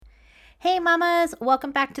Hey mamas,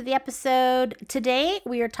 welcome back to the episode. Today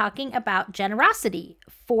we are talking about generosity,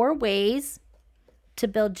 4 ways to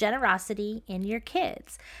build generosity in your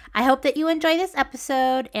kids. I hope that you enjoy this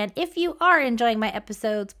episode, and if you are enjoying my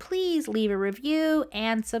episodes, please leave a review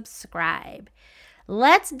and subscribe.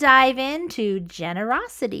 Let's dive into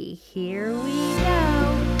generosity. Here we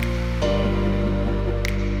go.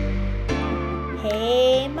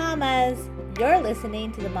 Hey mamas, you're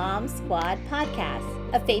listening to the Mom Squad podcast,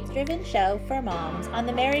 a faith-driven show for moms on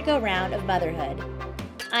the merry-go-round of motherhood.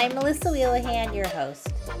 I'm Melissa Wheelahan, your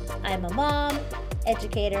host. I'm a mom,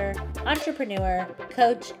 educator, entrepreneur,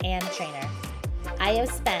 coach, and trainer. I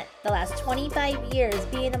have spent the last 25 years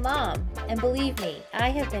being a mom, and believe me, I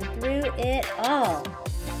have been through it all.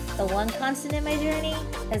 The one constant in my journey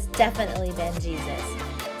has definitely been Jesus.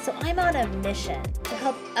 So I'm on a mission to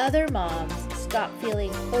help other moms stop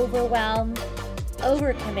feeling overwhelmed,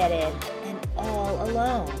 overcommitted, and all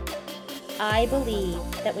alone. I believe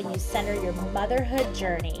that when you center your motherhood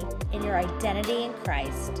journey in your identity in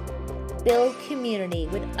Christ, build community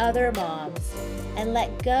with other moms, and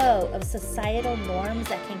let go of societal norms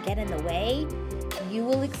that can get in the way, you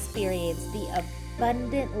will experience the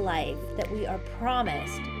abundant life that we are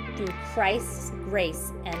promised through Christ's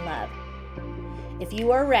grace and love. If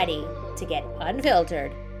you are ready to get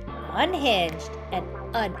unfiltered, unhinged, and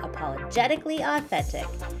unapologetically authentic,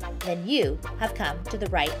 then you have come to the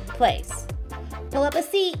right place. Pull up a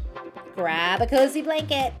seat, grab a cozy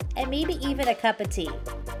blanket, and maybe even a cup of tea,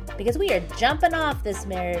 because we are jumping off this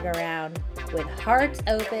merry-go-round with hearts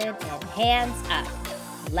open and hands up.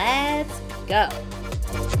 Let's go.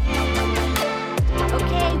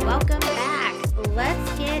 Okay, welcome back.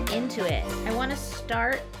 Let's get into it. I want to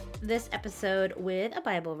start this episode with a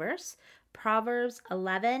Bible verse, Proverbs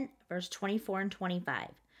 11, verse 24 and 25.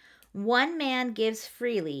 One man gives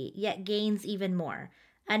freely, yet gains even more.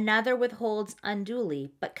 Another withholds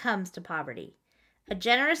unduly, but comes to poverty. A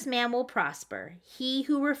generous man will prosper. He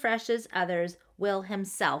who refreshes others will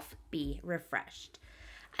himself be refreshed.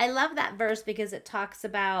 I love that verse because it talks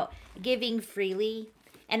about giving freely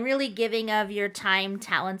and really giving of your time,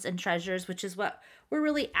 talents, and treasures, which is what we're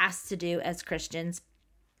really asked to do as Christians.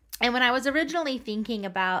 And when I was originally thinking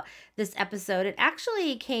about this episode, it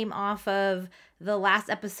actually came off of the last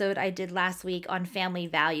episode I did last week on family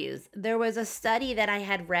values. There was a study that I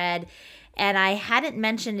had read, and I hadn't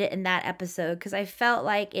mentioned it in that episode because I felt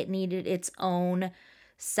like it needed its own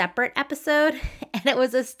separate episode. And it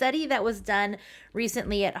was a study that was done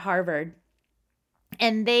recently at Harvard.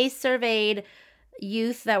 And they surveyed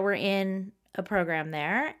youth that were in a program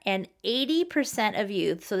there, and 80% of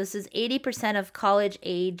youth, so this is 80% of college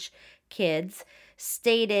age kids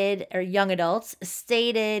stated, or young adults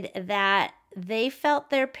stated, that they felt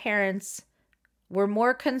their parents were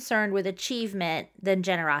more concerned with achievement than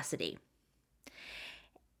generosity.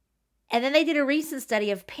 And then they did a recent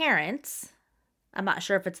study of parents. I'm not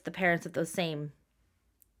sure if it's the parents of those same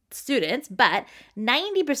students, but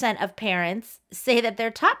 90% of parents say that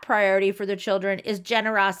their top priority for their children is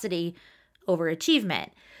generosity over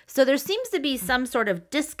achievement. So there seems to be some sort of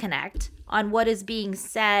disconnect on what is being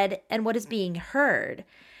said and what is being heard.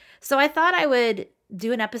 So I thought I would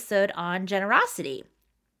do an episode on generosity.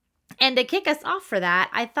 And to kick us off for that,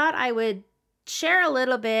 I thought I would share a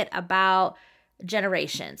little bit about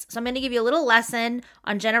generations. So I'm going to give you a little lesson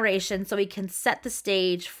on generations so we can set the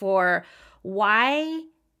stage for why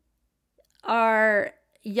our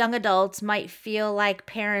young adults might feel like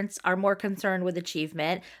parents are more concerned with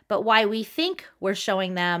achievement, but why we think we're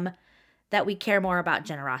showing them that we care more about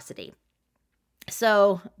generosity.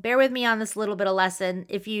 So bear with me on this little bit of lesson.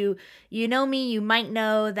 If you know me, you might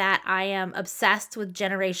know that I am obsessed with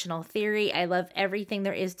generational theory. I love everything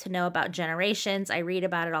there is to know about generations. I read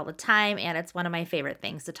about it all the time, and it's one of my favorite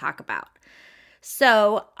things to talk about.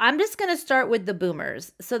 So I'm just going to start with the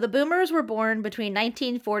boomers. So the boomers were born between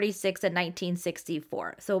 1946 and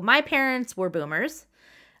 1964. So my parents were boomers.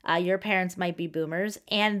 Your parents might be boomers.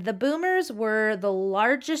 And the boomers were the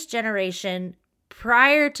largest generation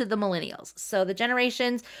prior to the millennials. So the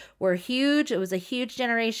generations were huge. It was a huge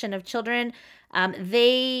generation of children.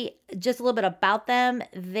 They, just a little bit about them,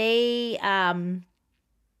 they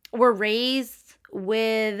were raised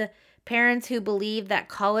with parents who believed that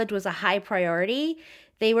college was a high priority.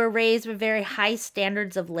 They were raised with very high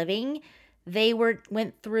standards of living. They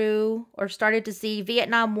went through or started to see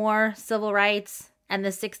Vietnam War, civil rights, and the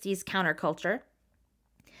 60s counterculture.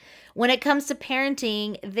 When it comes to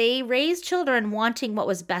parenting, they raised children wanting what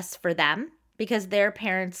was best for them because their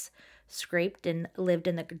parents scraped and lived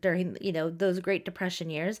during those Great Depression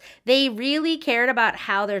years. They really cared about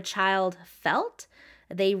how their child felt.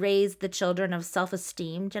 They raised the children of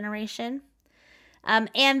self-esteem generation.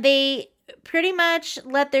 And they pretty much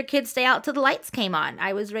let their kids stay out till the lights came on.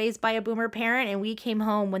 I was raised by a boomer parent, and we came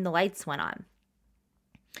home when the lights went on.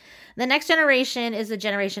 The next generation is the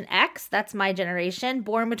Generation X. That's my generation,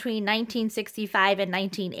 born between 1965 and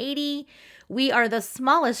 1980. We are the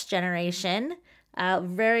smallest generation,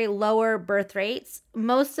 very lower birth rates.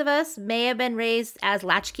 Most of us may have been raised as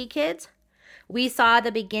latchkey kids. We saw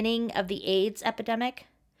the beginning of the AIDS epidemic.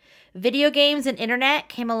 Video games and internet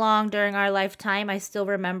came along during our lifetime. I still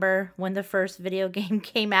remember when the first video game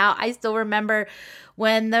came out. I still remember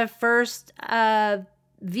when the first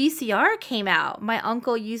VCR came out. My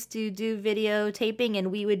uncle used to do videotaping,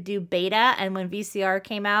 and we would do beta. And when VCR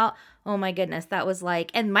came out, oh my goodness, that was like,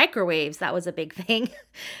 and microwaves, that was a big thing.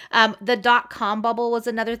 The dot-com bubble was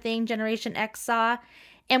another thing Generation X saw.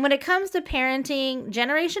 And when it comes to parenting,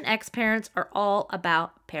 Generation X parents are all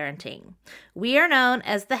about parenting. We are known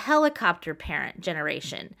as the helicopter parent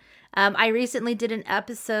generation. I recently did an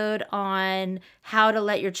episode on how to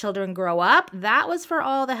let your children grow up. That was for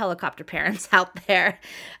all the helicopter parents out there.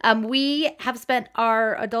 We have spent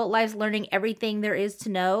our adult lives learning everything there is to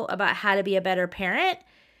know about how to be a better parent.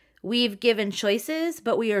 We've given choices,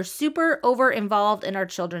 but we are super over involved in our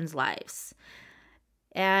children's lives.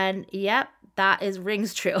 And yep, that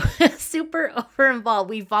rings true. Super over involved.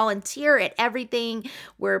 We volunteer at everything.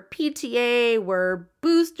 We're PTA, we're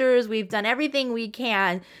boosters. We've done everything we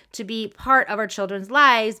can to be part of our children's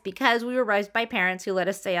lives because we were raised by parents who let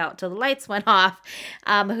us stay out till the lights went off,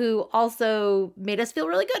 who also made us feel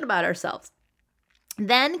really good about ourselves.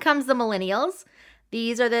 Then comes the millennials.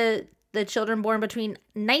 These are the children born between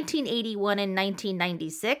 1981 and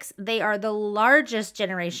 1996. They are the largest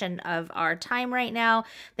generation of our time right now.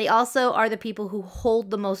 They also are the people who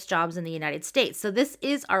hold the most jobs in the United States. So this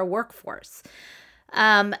is our workforce.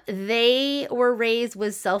 They were raised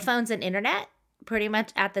with cell phones and internet pretty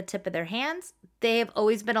much at the tip of their hands. They have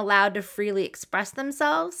always been allowed to freely express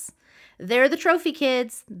themselves. They're the trophy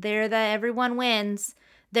kids. They're the everyone wins.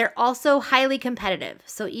 They're also highly competitive.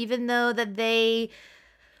 So even though that they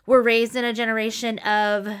were raised in a generation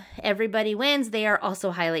of everybody wins, they are also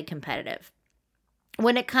highly competitive.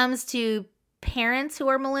 When it comes to parents who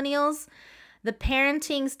are millennials, the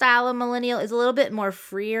parenting style of millennial is a little bit more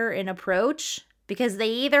freer in approach because they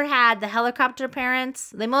either had the helicopter parents,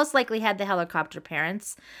 they most likely had the helicopter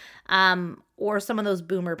parents, or some of those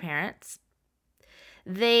boomer parents.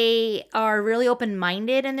 They are really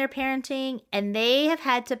open-minded in their parenting, and they have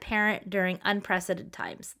had to parent during unprecedented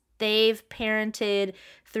times. They've parented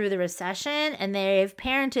through the recession, and they've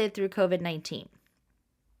parented through COVID-19.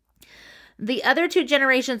 The other two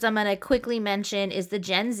generations I'm going to quickly mention is the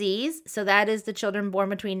Gen Zs. So that is the children born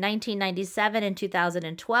between 1997 and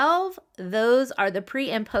 2012. Those are the pre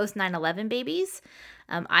and post 9/11 babies.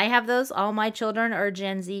 I have those. All my children are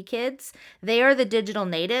Gen Z kids. They are the digital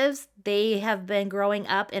natives. They have been growing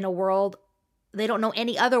up in a world, they don't know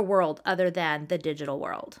any other world other than the digital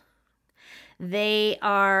world. They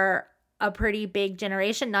are a pretty big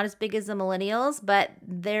generation, not as big as the millennials, but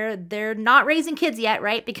they're not raising kids yet,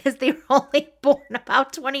 right? Because they were only born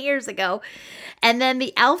about 20 years ago. And then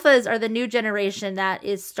the alphas are the new generation that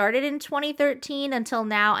is started in 2013 until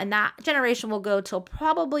now, and that generation will go till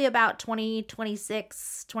probably about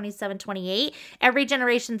 2026, 27, 28. Every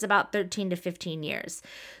generation's about 13 to 15 years.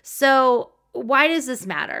 So why does this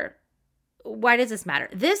matter? Why does this matter?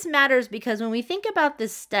 This matters because when we think about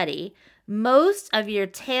this study, most of your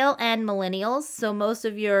tail end millennials, so most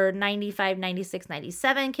of your 95, 96,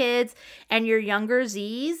 97 kids, and your younger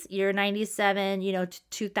Zs, your 97,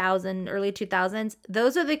 2000, early 2000s,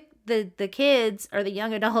 those are the kids or the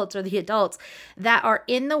young adults or the adults that are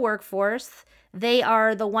in the workforce. They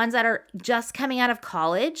are the ones that are just coming out of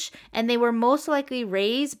college, and they were most likely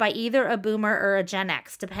raised by either a boomer or a Gen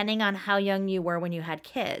X, depending on how young you were when you had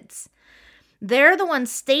kids. They're the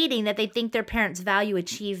ones stating that they think their parents value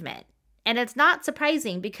achievement. And it's not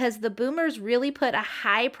surprising because the boomers really put a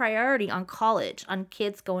high priority on college, on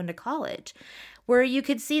kids going to college, where you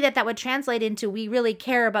could see that would translate into we really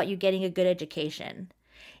care about you getting a good education.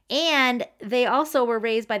 And they also were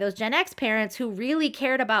raised by those Gen X parents who really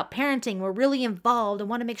cared about parenting, were really involved and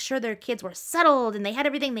want to make sure their kids were settled and they had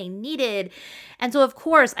everything they needed. And so, of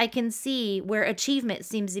course, I can see where achievement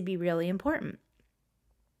seems to be really important.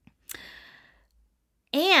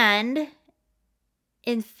 And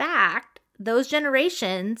in fact, those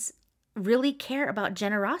generations really care about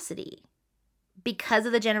generosity because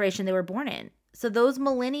of the generation they were born in. So those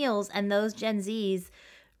millennials and those Gen Zs,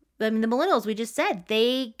 the millennials, we just said,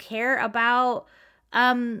 they care about,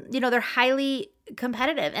 they're highly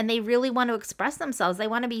competitive and they really want to express themselves. They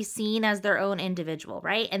want to be seen as their own individual,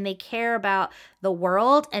 right? And they care about the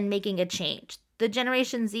world and making a change. The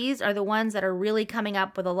Generation Zs are the ones that are really coming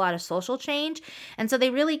up with a lot of social change. And so they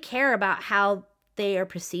really care about how they are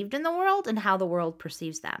perceived in the world and how the world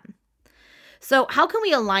perceives them. So how can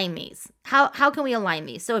we align these? How can we align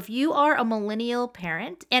these? So if you are a millennial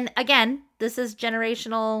parent, and again, this is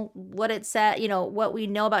generational, what it said, what we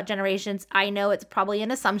know about generations. I know it's probably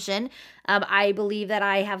an assumption. I believe that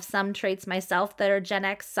I have some traits myself that are Gen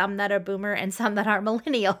X, some that are Boomer, and some that are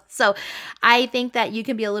millennial. So I think that you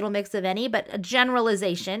can be a little mix of any, but a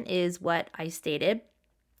generalization is what I stated.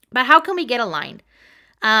 But how can we get aligned?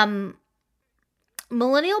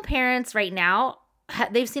 Millennial parents right now,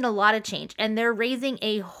 they've seen a lot of change and they're raising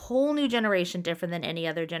a whole new generation different than any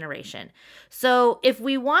other generation. So if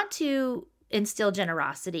we want to instill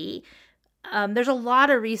generosity, there's a lot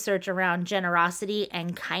of research around generosity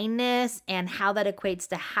and kindness and how that equates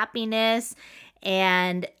to happiness.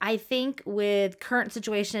 And I think with current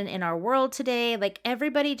situation in our world today, like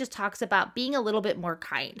everybody just talks about being a little bit more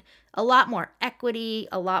kind, a lot more equity,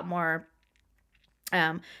 a lot more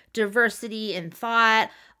diversity in thought,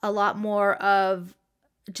 a lot more of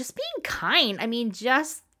just being kind. I mean,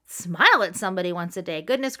 just smile at somebody once a day.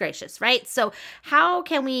 Goodness gracious, right? So how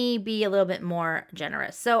can we be a little bit more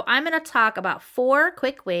generous? So I'm going to talk about 4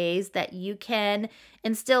 quick ways that you can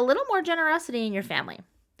instill a little more generosity in your family.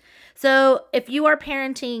 So if you are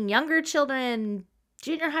parenting younger children,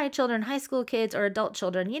 junior high children, high school kids, or adult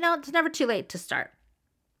children, it's never too late to start.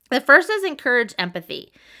 The first is encourage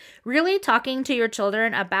empathy. Really talking to your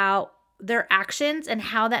children about their actions and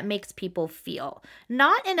how that makes people feel.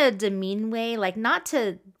 Not in a demean way, like not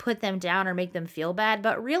to put them down or make them feel bad,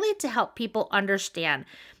 but really to help people understand.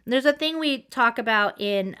 There's a thing we talk about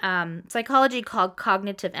in psychology called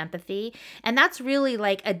cognitive empathy, and that's really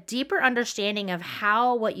like a deeper understanding of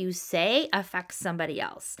how what you say affects somebody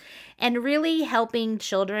else. And really helping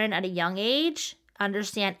children at a young age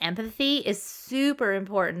understand empathy is super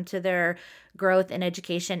important to their growth and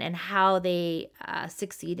education and how they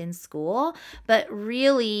succeed in school, but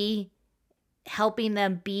really helping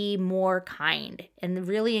them be more kind and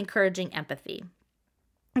really encouraging empathy.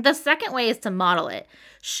 The second way is to model it.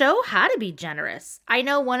 Show how to be generous. I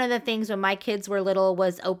know one of the things when my kids were little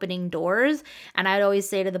was opening doors, and I'd always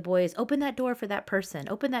say to the boys, open that door for that person,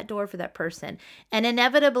 open that door for that person. And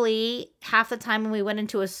inevitably, half the time when we went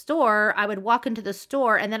into a store, I would walk into the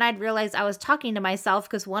store and then I'd realize I was talking to myself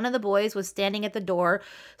because one of the boys was standing at the door,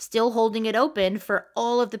 still holding it open for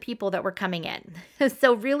all of the people that were coming in.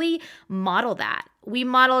 So really model that. We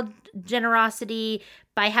modeled generosity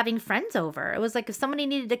by having friends over. It was like if somebody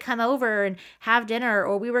needed to come over and have dinner,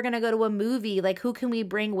 or we were going to go to a movie, like who can we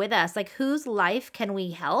bring with us? Like whose life can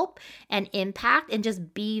we help and impact and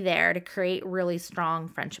just be there to create really strong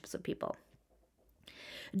friendships with people.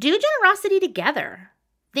 Do generosity together.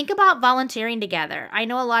 Think about volunteering together. I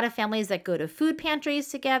know a lot of families that go to food pantries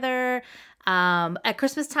together. At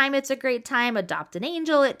Christmas time, it's a great time. Adopt an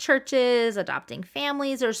angel at churches, adopting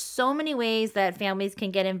families. There's so many ways that families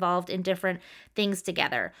can get involved in different things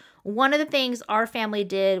together. One of the things our family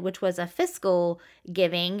did, which was a fiscal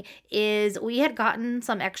giving, is we had gotten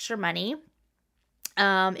some extra money.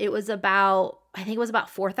 I think it was about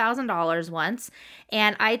 $4,000 once.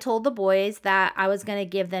 And I told the boys that I was going to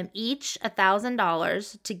give them each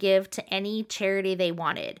 $1,000 to give to any charity they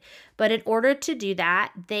wanted. But in order to do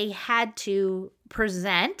that, they had to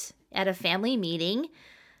present at a family meeting.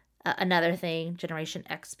 Another thing, Generation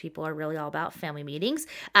X people are really all about family meetings.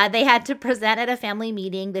 They had to present at a family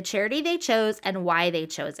meeting the charity they chose and why they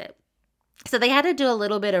chose it. So they had to do a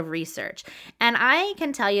little bit of research. And I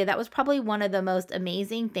can tell you that was probably one of the most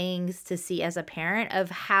amazing things to see as a parent of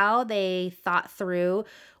how they thought through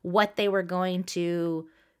what they were going to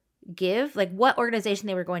give, like what organization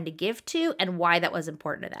they were going to give to and why that was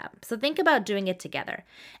important to them. So think about doing it together.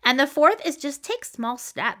 And the fourth is just take small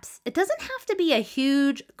steps. It doesn't have to be a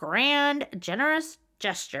huge, grand, generous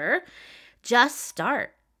gesture. Just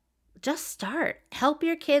start. Just start. Help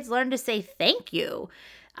your kids learn to say thank you.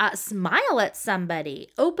 Smile at somebody,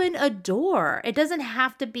 open a door. It doesn't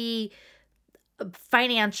have to be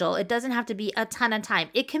financial. It doesn't have to be a ton of time.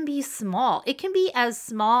 It can be small. It can be as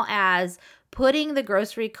small as putting the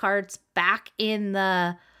grocery carts back in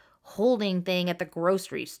the holding thing at the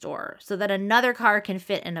grocery store so that another car can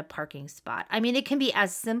fit in a parking spot. I mean, it can be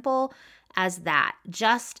as simple as that.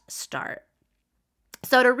 Just start.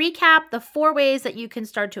 So to recap, the 4 ways that you can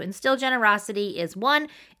start to instill generosity is 1,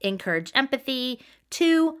 encourage empathy,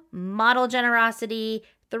 2, model generosity,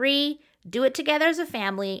 3, do it together as a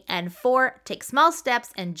family, and 4, take small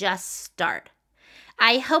steps and just start.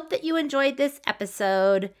 I hope that you enjoyed this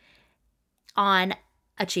episode on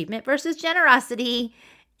achievement versus generosity.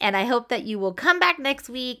 And I hope that you will come back next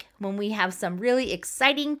week when we have some really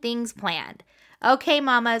exciting things planned. Okay,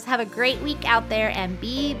 mamas, have a great week out there and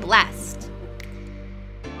be blessed.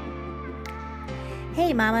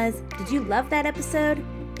 Hey, mamas, did you love that episode?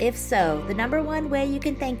 If so, the number one way you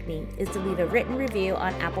can thank me is to leave a written review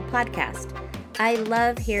on Apple Podcast. I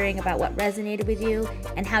love hearing about what resonated with you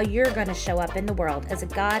and how you're going to show up in the world as a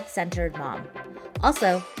God-centered mom.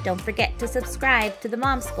 Also, don't forget to subscribe to the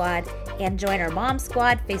Mom Squad and join our Mom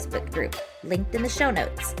Squad Facebook group, linked in the show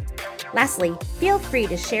notes. Lastly, feel free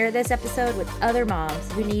to share this episode with other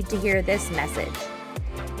moms who need to hear this message.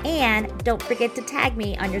 And don't forget to tag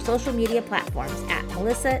me on your social media platforms at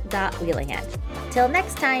melissa.wheelahan. Till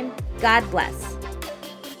next time, God bless.